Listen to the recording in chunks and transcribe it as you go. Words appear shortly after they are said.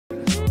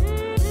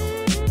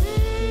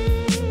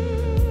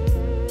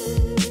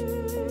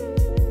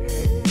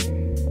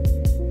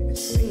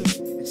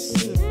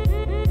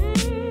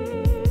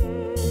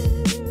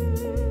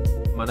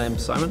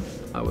name's Simon.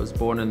 I was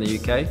born in the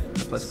UK,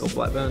 in a place called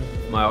Blackburn.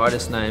 My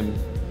artist name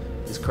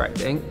is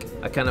Cracked Ink.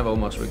 I kind of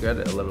almost regret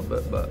it a little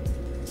bit, but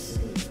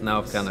now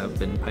I've kind of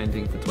been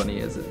painting for 20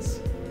 years, it's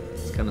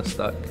kind of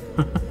stuck.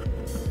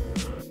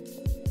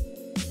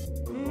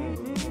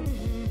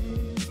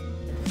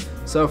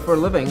 So for a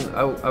living,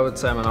 I would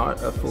say I'm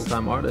a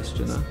full-time artist,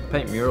 you know.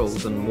 Paint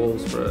murals and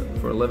walls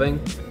for a living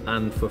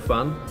and for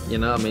fun, you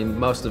know. I mean,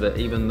 most of it,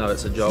 even though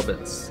it's a job,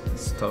 it's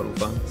total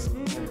fun.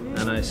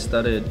 And I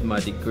studied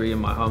my degree in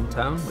my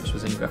hometown, which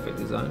was in graphic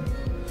design.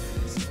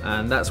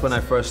 And that's when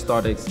I first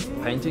started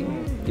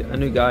painting. A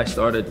new guy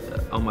started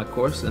on my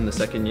course in the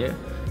second year,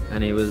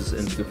 and he was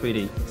into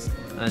graffiti.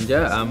 And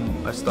yeah,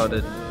 I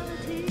started,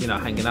 you know,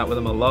 hanging out with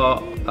him a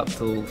lot, up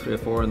till 3 or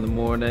 4 in the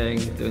morning,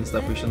 doing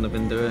stuff we shouldn't have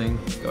been doing,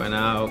 going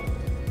out,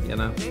 you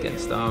know, getting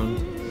stoned,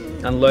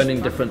 and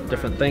learning different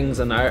things.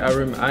 And I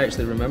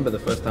actually remember the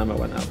first time I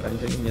went out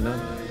painting, you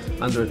know,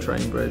 under a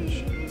train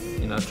bridge,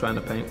 you know, trying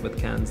to paint with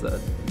cans that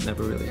I'd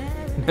never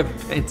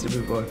painted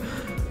before.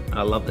 And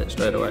I loved it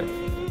straight away.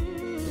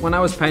 When I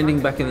was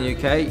painting back in the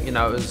UK, you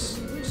know, it was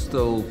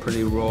still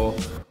pretty raw.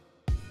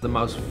 The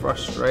most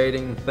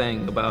frustrating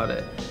thing about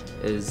it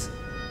is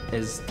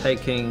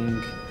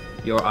taking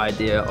your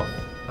idea off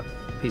a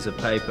piece of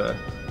paper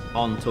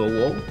onto a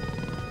wall.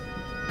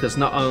 Because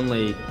not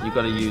only you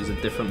got to use a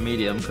different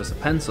medium, because a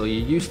pencil,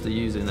 you're used to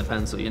using a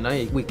pencil, you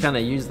know, we kind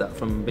of use that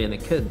from being a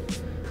kid.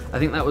 I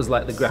think that was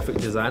like the graphic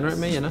designer in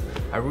me, you know.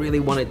 I really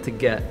wanted to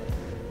get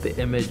the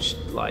image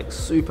like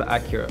super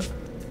accurate.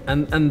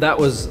 And that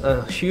was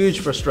a huge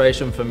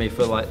frustration for me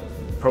for like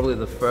probably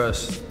the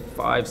first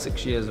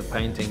 5-6 years of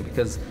painting,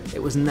 because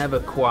it was never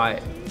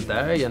quite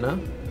there, you know.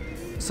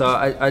 So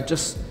I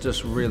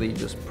just really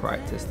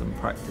practiced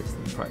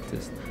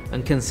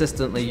and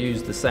consistently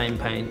used the same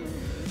paint.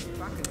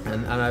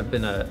 And I've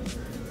been a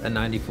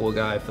 94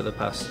 guy for the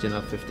past, you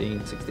know,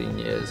 15-16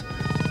 years.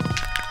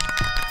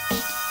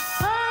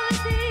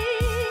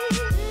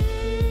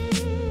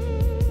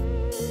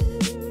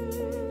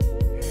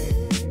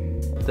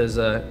 There's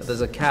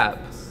a cap.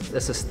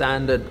 There's a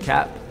standard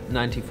cap,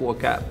 94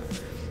 cap.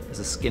 It's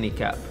a skinny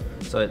cap.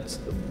 So it's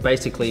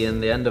basically, in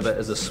the end of it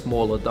is a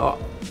smaller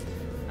dot,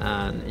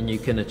 and you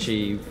can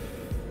achieve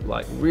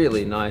like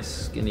really nice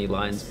skinny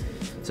lines.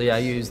 So yeah, I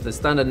use the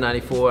standard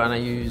 94, and I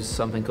use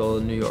something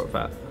called a New York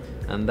fat,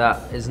 and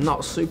that is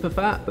not super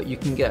fat, but you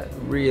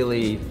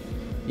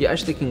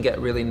actually can get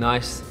really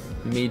nice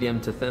medium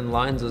to thin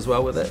lines as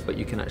well with it, but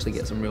you can actually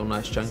get some real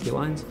nice chunky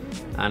lines,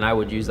 and I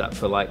would use that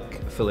for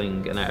like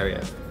filling an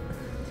area.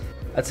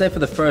 I'd say for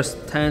the first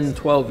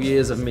 10-12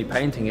 years of me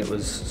painting, it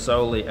was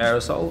solely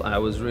aerosol. I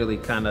was really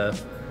kind of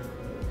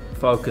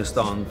focused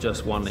on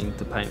just wanting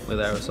to paint with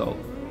aerosol,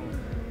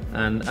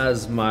 and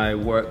as my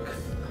work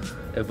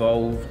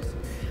evolved,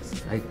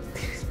 I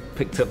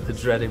picked up the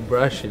dreaded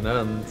brush, you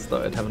know, and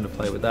started having to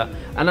play with that.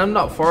 And I'm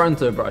not foreign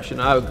to a brush, you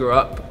know. I grew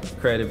up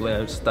creatively.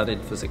 I've studied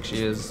for 6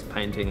 years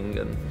painting,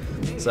 and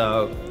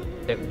so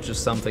it was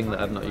just something that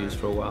I've not used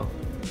for a while.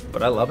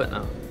 But I love it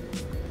now.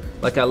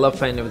 Like, I love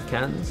painting with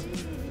cans,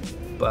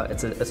 but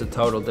it's a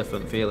total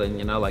different feeling,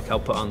 you know. Like, I'll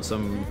put on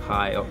some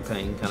high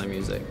octane kind of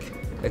music.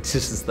 It's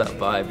just that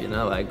vibe, you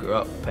know. Like, I grew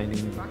up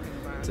painting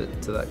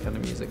to that kind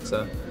of music.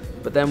 So,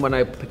 but then when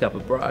I pick up a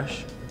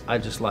brush, I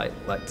just like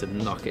to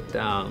knock it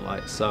down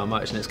like so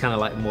much, and it's kind of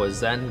like more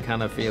zen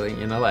kind of feeling,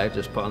 you know. Like, I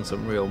just put on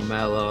some real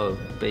mellow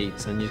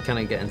beats, and you kind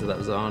of get into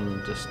that zone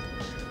and just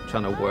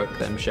trying to work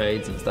them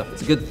shades and stuff.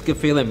 It's a good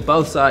feeling.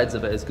 Both sides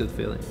of it is good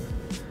feeling.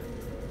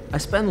 I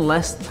spend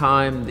less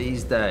time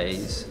these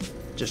days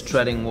just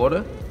treading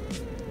water,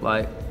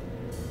 like,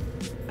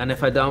 and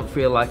if I don't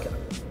feel like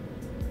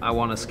I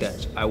want to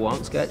sketch, I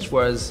won't sketch.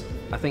 Whereas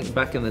I think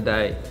back in the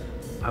day,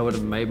 I would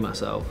have made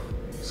myself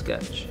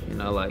sketch, you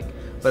know, like.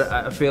 But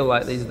I feel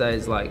like these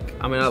days, like,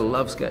 I mean, I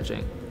love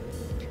sketching,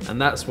 and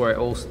that's where it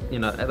all, you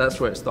know, that's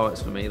where it starts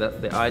for me.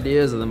 That the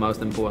ideas are the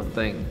most important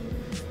thing.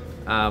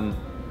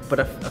 But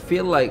I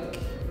feel like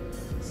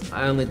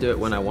I only do it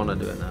when I want to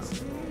do it now,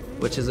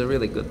 which is a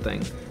really good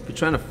thing. If you're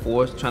trying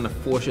to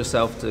force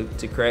yourself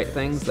to create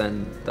things,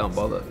 then don't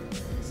bother.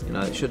 You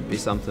know, it should be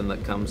something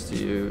that comes to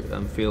you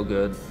and feel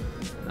good.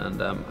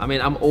 And I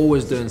mean, I'm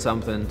always doing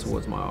something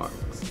towards my art.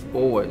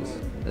 Always.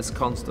 It's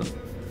constant.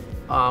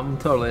 I'm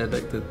totally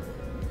addicted.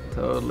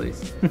 Totally.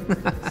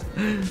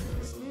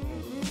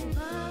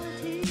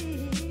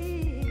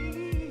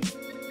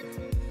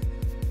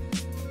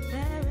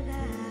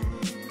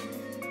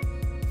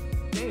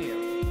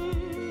 Damn.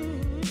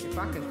 If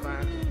I can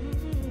find